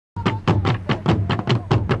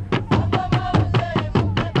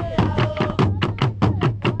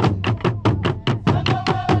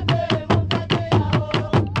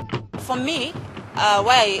for me,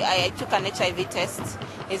 why I took an HIV test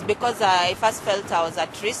is because I first felt I was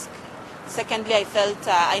at risk. Secondly, I felt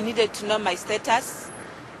I needed to know my status,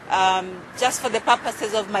 just for the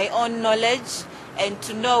purposes of my own knowledge and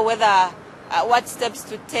to know whether what steps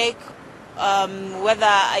to take,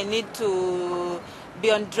 whether I need to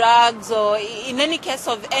be on drugs or in any case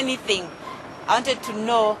of anything. I wanted to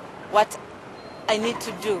know what I need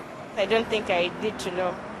to do. I don't think I need to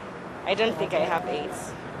know. I don't think I have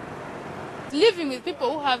AIDS. Living with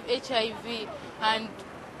people who have HIV and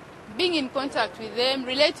being in contact with them,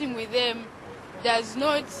 relating with them, does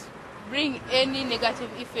not bring any negative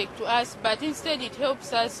effect to us, but instead it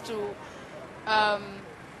helps us to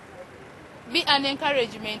be an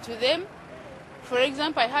encouragement to them. For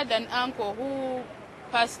example, I had an uncle who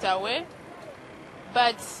passed away,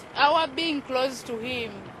 but our being close to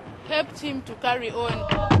him helped him to carry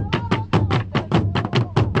on.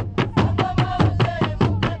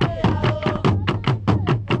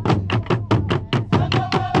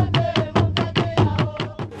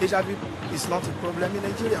 HIV is not a problem in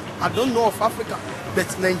Nigeria. I don't know of Africa,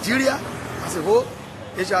 but Nigeria as a whole,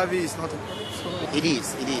 HIV is not a problem. So it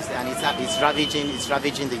is, and it's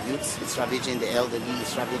ravaging the youth, it's ravaging the elderly,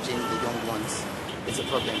 it's ravaging the young ones. It's a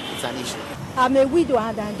problem, it's an issue. I'm a widow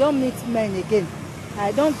and I don't meet men again.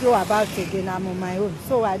 I don't go about again, I'm on my own.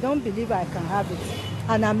 So I don't believe I can have it.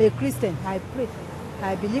 And I'm a Christian, I pray.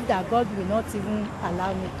 I believe that God will not even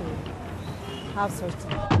allow me to have such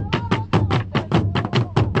thing.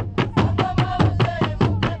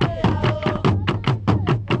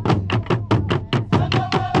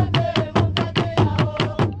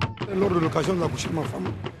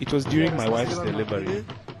 It was during my wife's delivery.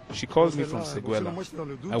 She called me from Seguela.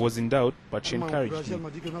 I was in doubt, but she encouraged me.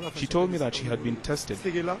 She told me that she had been tested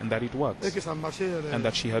and that it works, and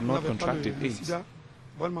that she had not contracted AIDS.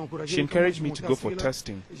 She encouraged me to go for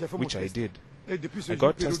testing, which I did. I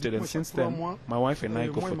got tested, and since then, my wife and I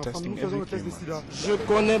go for testing every 3 months.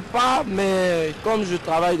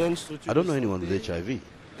 I don't know anyone with HIV.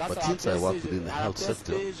 But since I work within the health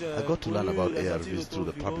sector, I got to learn about ARVs through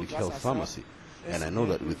the public health pharmacy. And I know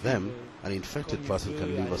that with them, an infected person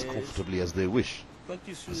can live as comfortably as they wish.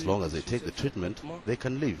 As long as they take the treatment, they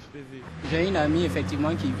can live.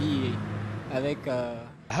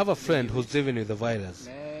 I have a friend who's living with the virus.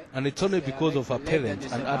 And it's only because of her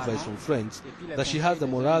parents and advice from friends that she has the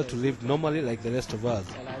morale to live normally like the rest of us.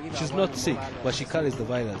 She's not sick, but she carries the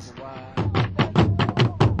virus.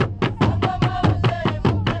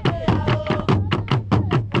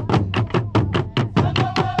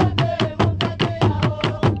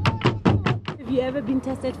 Have you ever been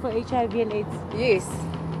tested for HIV and AIDS? Yes.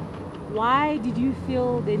 Why did you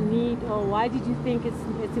feel the need, or why did you think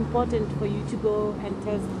it's important for you to go and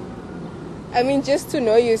test? I mean, just to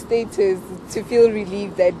know your status, to feel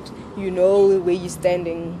relieved that you know where you're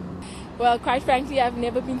standing. Well, quite frankly, I've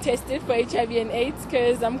never been tested for HIV and AIDS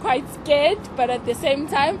because I'm quite scared, but at the same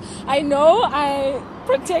time, I know I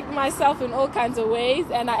protect myself in all kinds of ways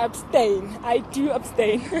and I abstain. I do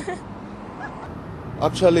abstain.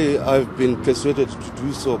 Actually, I've been persuaded to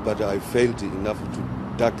do so, but I failed enough to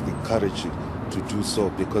take the courage to do so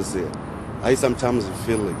because I sometimes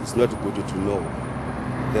feel it's not good to know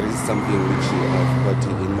there is something which I've got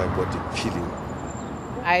in my body killing.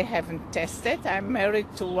 I haven't tested. I'm married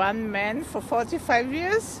to one man for 45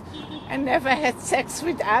 years. I never had sex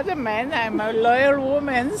with other men. I'm a loyal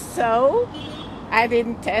woman, so I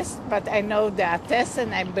didn't test, but I know there are tests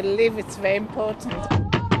and I believe it's very important.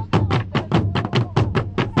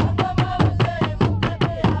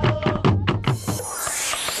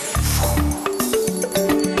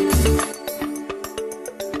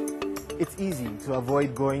 It's easy to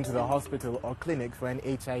avoid going to the hospital or clinic for an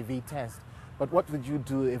HIV test. But what would you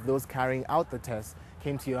do if those carrying out the test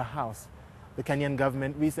came to your house? The Kenyan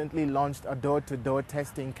government recently launched a door-to-door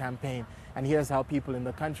testing campaign, and here's how people in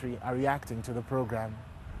the country are reacting to the program.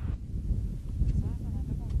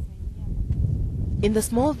 In the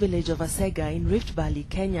small village of Asega in Rift Valley,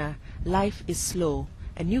 Kenya, life is slow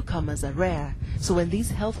and newcomers are rare. So when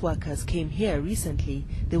these health workers came here recently,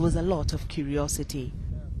 there was a lot of curiosity.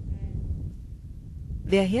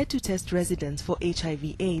 They are here to test residents for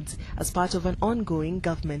HIV/AIDS as part of an ongoing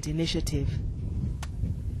government initiative.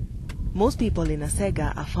 Most people in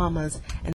Asega are farmers and